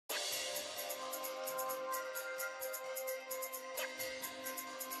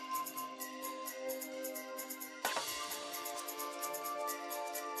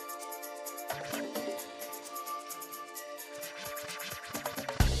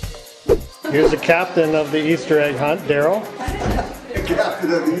Here's the captain of the Easter egg hunt, Daryl.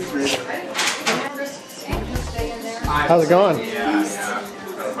 Captain of the Easter egg. How's it going?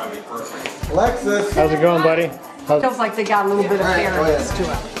 Alexis. How's it going, buddy? Feels like they got a little bit of fairness to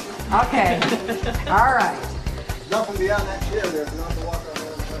it. Okay. All right. Nothing beyond that chair there. You don't have to walk on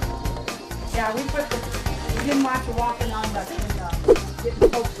there. Yeah, we didn't want you walking on the, getting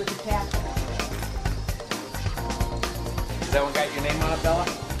poked with the cat. Is that one got your name on it, Bella?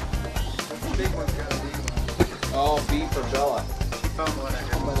 The big one's got a name on it. Oh, B for Bella. She found one I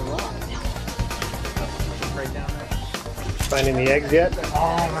had by the rock. Right down there. Finding the eggs yet?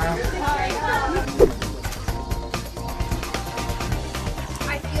 Oh, man.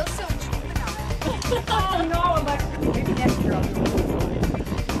 I feel so juvenile. Oh, no, Alexis. Maybe next year I'll do it.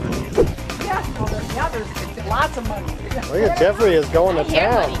 Yeah, no, there's lots of money. Look at Jeffrey is going to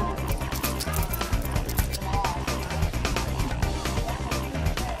town.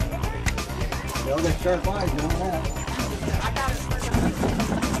 They'll get sharp eyes, you know that.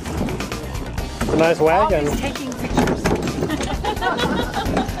 It's a nice wagon. Always taking pictures.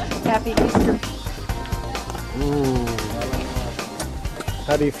 Happy Easter.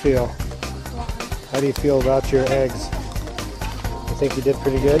 How do you feel? How do you feel about your eggs? You think you did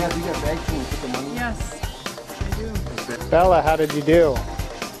pretty good? Yeah, you got bags and put the money. Yes, I do. Bella, how did you do?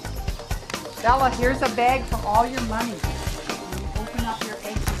 Bella, here's a bag for all your money. When you open up your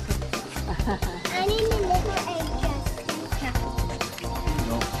eggs, I need a little egg just.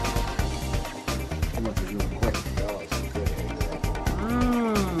 I'm going to do it quick. Bella's a good egg.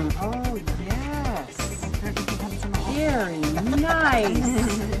 Oh, yes. Very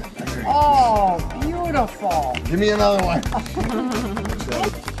nice. Oh, beautiful. Give me another one.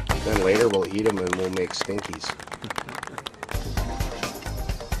 Then later we'll eat them and we'll make stinkies.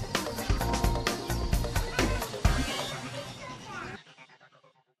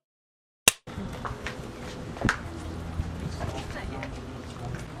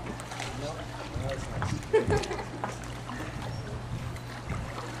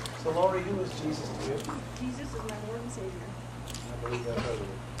 So, Lori, who is Jesus to you? Jesus is my Lord and Savior. I believe that totally.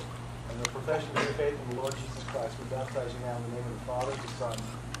 In the profession of your faith in the Lord Jesus Christ, we baptize you now in the name of the Father, the Son,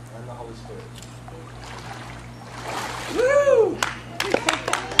 and the Holy Spirit. Woo!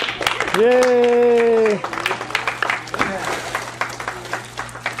 Yay!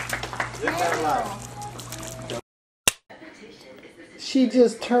 She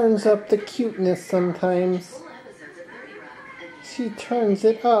just turns up the cuteness sometimes. She turns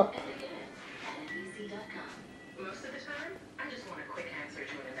it up. Most of the time, I just want a quick answer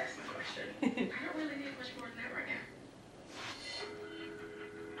to an investment question. I don't really need much more than that right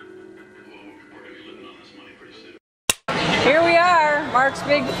now. Here we are, Mark's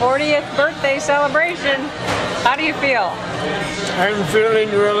big 40th birthday celebration. How do you feel? I'm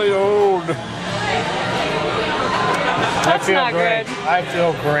feeling really old. That's not good. I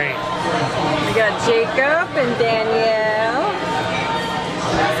feel great. We got Jacob and Danielle.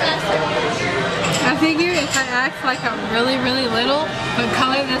 I figure if I act like I'm really, really little, but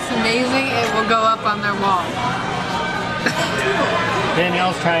color this amazing, it will go up on their wall.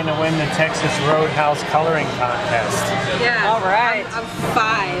 Danielle's trying to win the Texas Roadhouse coloring contest. Yeah. All right. I'm 5.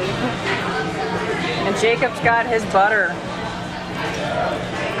 And Jacob's got his butter.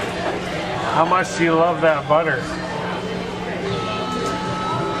 How much do you love that butter?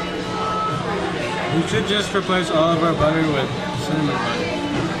 We should just replace all of our butter with cinnamon butter.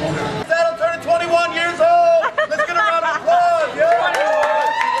 That'll turn 21 years old! Let's get a round of applause! Yeah!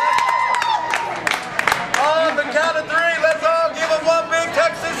 On the count of 3, let's all give him one big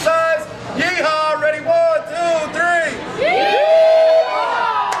Texas size yeehaw! Ready? 1, 2, 3!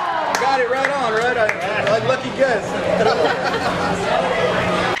 Yeehaw! Got it right on, right? Like lucky guess.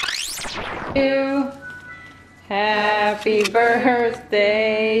 Happy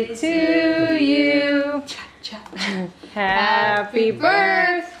birthday to you. Happy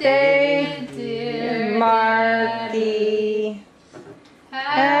birthday, dear Marty.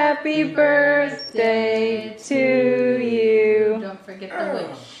 Happy birthday to you. Don't forget the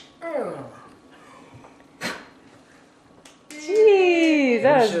wish. Jeez,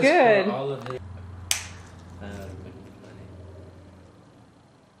 that was good.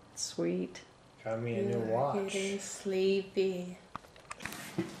 Sweet. Got me a new watch. Getting sleepy.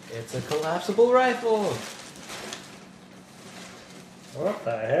 It's a collapsible rifle. What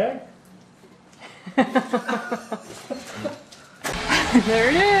the heck? There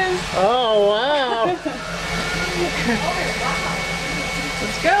it is. Oh, wow.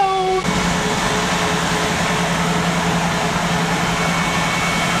 Let's go.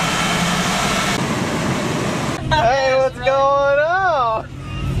 Hey, what's going on?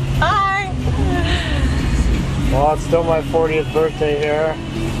 Hi. Well, it's still my 40th birthday here,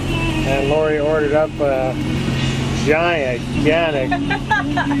 and Lori ordered up a gigantic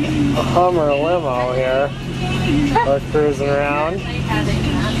Hummer limo here. We're cruising around.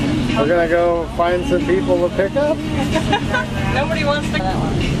 We're gonna go find some people to pick up. Nobody wants to. That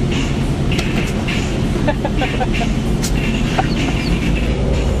one.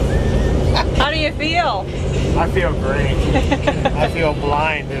 How do you feel? I feel great. I feel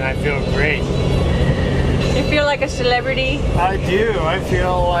blind and I feel great. You feel like a celebrity? I do. I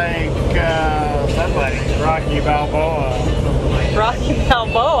feel like somebody. Rocky Balboa. Rocky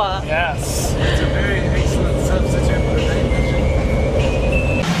Balboa? Yes. It's a very excellent substitute for the name.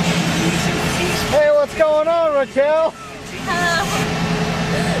 Hey, what's going on, Raquel?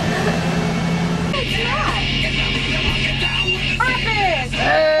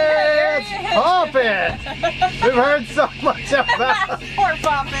 Hey, it's Poppin'! We've heard so much about. Poor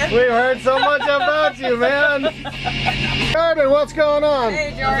Poppin'. We've heard so much about you, man. Jordan, what's going on?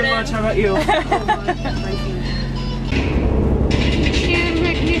 Hey, Jordan. Nothing much. How about you? You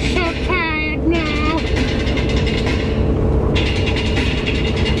make me so tired now.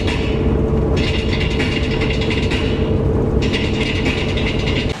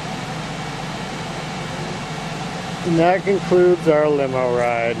 And that concludes our limo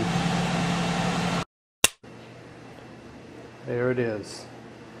ride. There it is.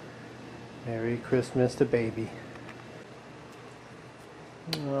 Merry Christmas to baby.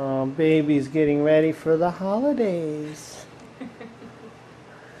 Oh, baby's getting ready for the holidays.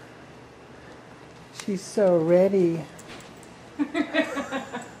 She's so ready.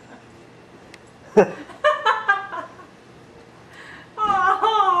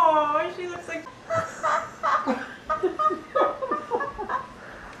 Oh, she looks like.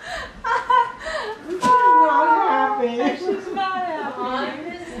 She's not happy. Oh, I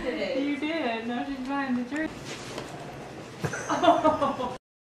missed it. You did. Now she's buying the drink. Oh.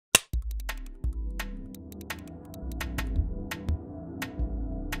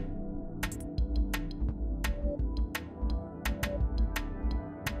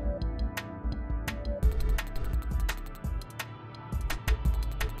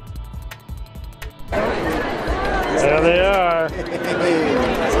 There they are.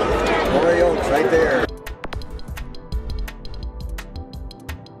 Lori Oaks right there.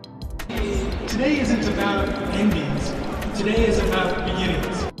 Today isn't about endings. Today is about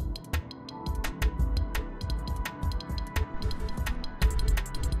beginnings.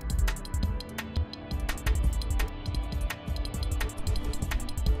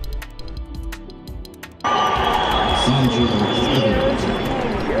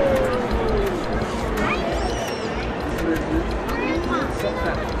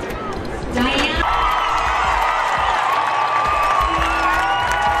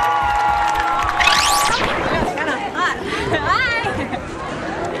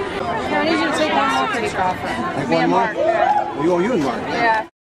 I need you to take one more cake off her. Take Me one and more? Mark. Yeah. You and Mark. Yeah.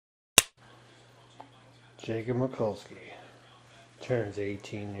 Jacob Mikulski turns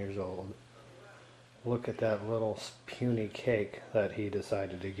 18 years old. Look at that little puny cake that he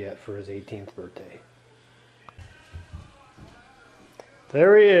decided to get for his 18th birthday.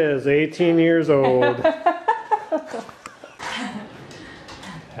 There he is, 18 years old.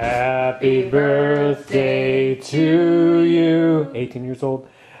 Happy birthday to you. 18 years old.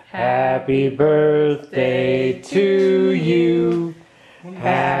 Happy birthday to you.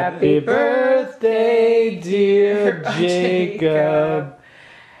 Happy birthday, dear Jacob.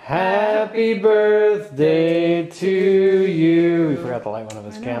 Happy birthday to you. We forgot to light one of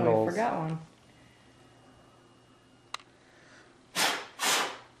his candles. I forgot one.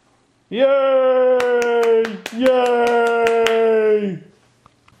 Yay! Yay!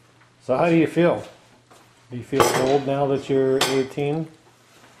 So how do you feel? Do you feel old now that you're 18?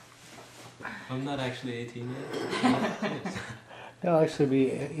 I'm not actually 18 yet. You'll actually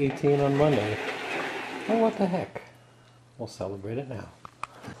be 18 on Monday. Oh, what the heck? We'll celebrate it now.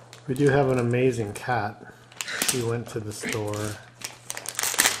 We do have an amazing cat. She went to the store,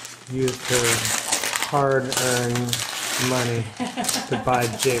 used her hard-earned money to buy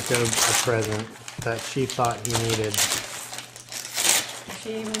Jacob a present that she thought he needed.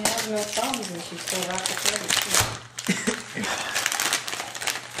 She even has no thumbs and she still rocked the credit.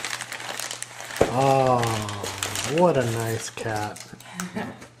 Oh, what a nice cat.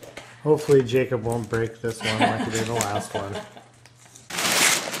 Hopefully Jacob won't break this one like he did the last one.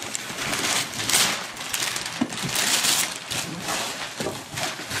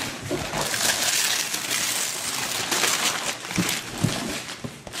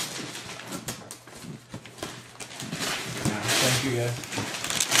 Thank you guys.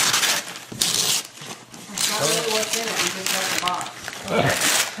 tell you what's in it, you just got the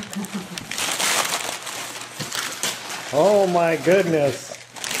box. Oh my goodness.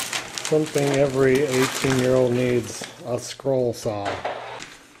 Something every 18-year-old needs, a scroll saw.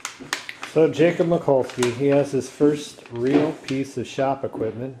 So Jacob Mikulski, he has his first real piece of shop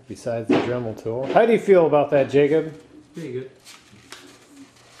equipment besides the Dremel tool. How do you feel about that, Jacob? Pretty good.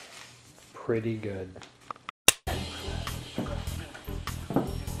 Pretty good.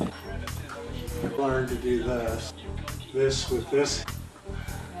 Learn to do this with this.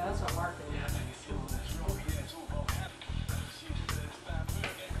 Yeah, that's what Mark did.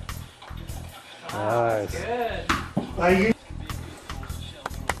 Nice. Good. I use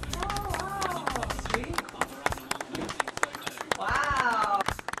Sweet. Wow.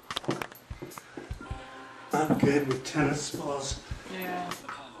 I'm good with tennis balls, Yeah.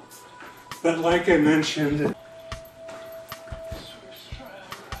 but like I mentioned,